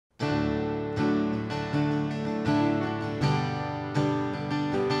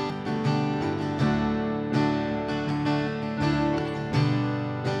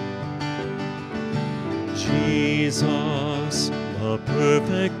Jesus, the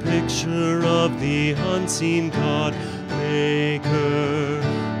perfect picture of the unseen God, maker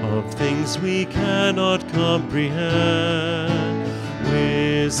of things we cannot comprehend.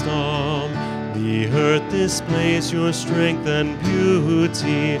 Wisdom, the earth displays your strength and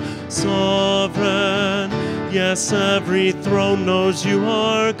beauty. Sovereign, yes, every throne knows you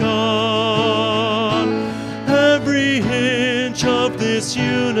are God. Every inch of this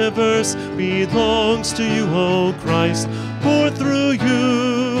universe belongs to you, O Christ, for through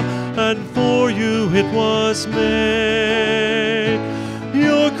you and for you it was made.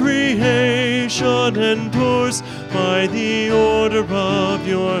 Your creation endures by the order of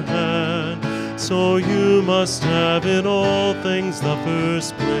your hand, so you must have in all things the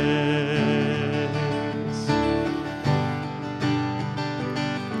first place.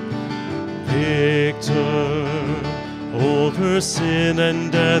 Victor, over sin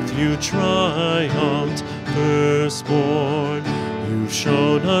and death you triumphed. Firstborn, you've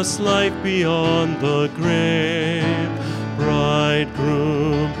shown us life beyond the grave.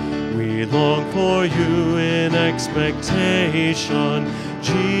 Bridegroom, we long for you in expectation.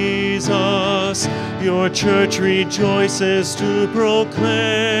 Jesus, your church rejoices to proclaim.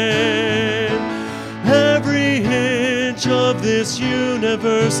 Every inch of this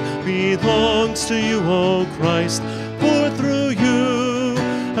universe belongs to you, O Christ, for through you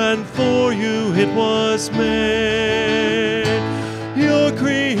and for you it was made. Your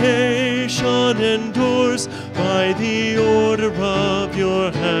creation endures by the order of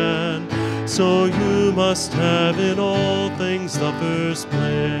your hand, so you must have in all things the first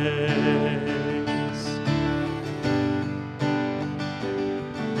place.